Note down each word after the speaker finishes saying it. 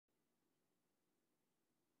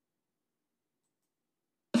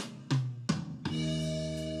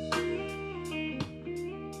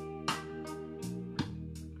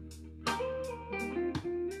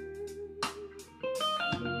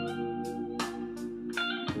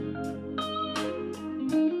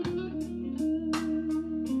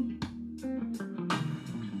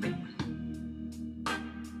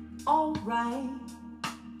alright,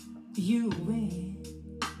 you win.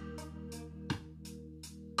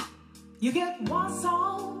 You get one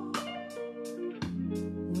song,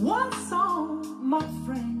 my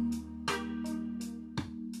friend.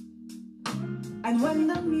 And when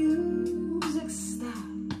the music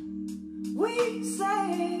stops, we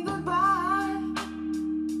say goodbye.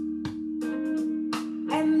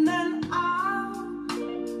 And then I'll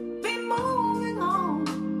be moving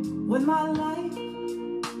on with my life.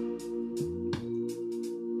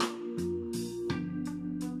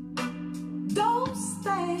 Don't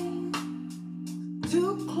stay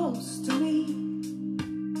too close to me.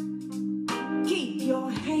 Keep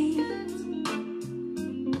your hands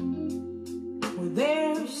where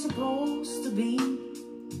they're supposed to be.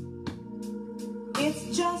 It's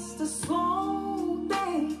just a slow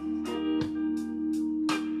day,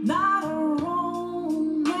 not a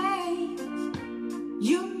romance.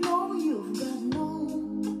 You know you've got no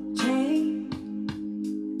change.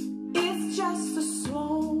 It's just a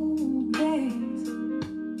slow dance.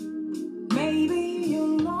 Maybe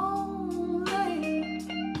you're lonely,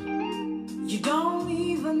 you don't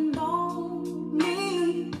even know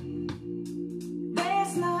me.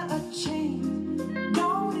 There's not a change,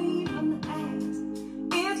 don't even ask.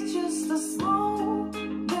 It's just a slow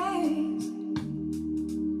dance.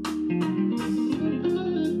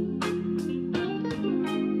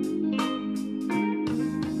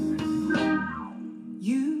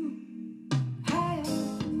 You have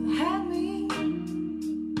had me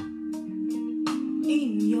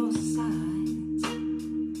in your sights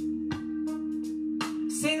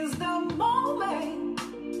since the moment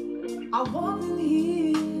I walked in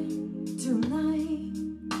here tonight.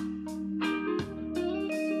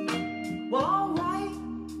 Well, alright,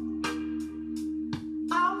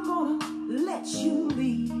 I'm gonna let you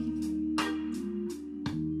leave,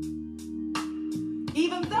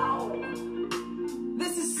 even though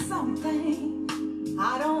this is something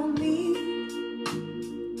I don't need.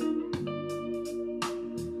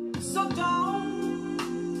 So don't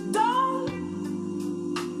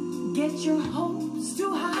get your hopes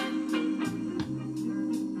too high,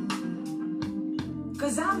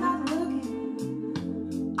 'cause I'm not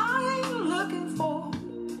looking, I ain't looking for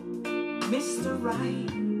Mr. Right.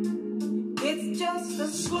 It's just a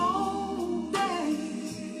slow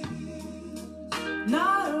dance,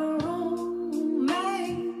 not a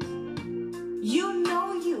romance. You know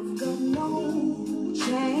you've got no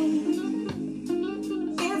change.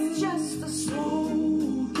 It's just a slow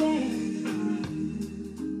dance.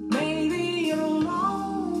 Maybe you're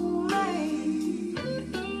lonely,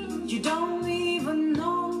 you don't even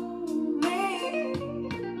know me.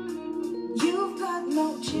 You've got no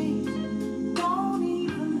change, don't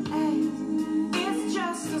even ask. It's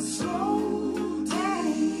just a slow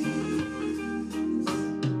dance.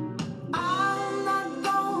 I'm not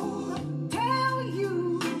gonna tell you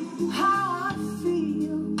how I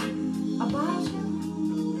feel about you,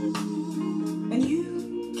 and you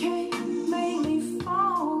can't make me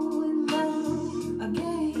fall in love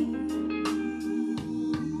again.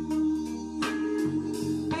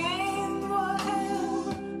 And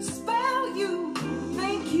whatever spell you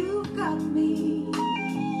think you've got me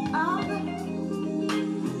under,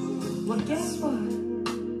 well, guess what?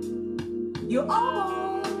 You're almost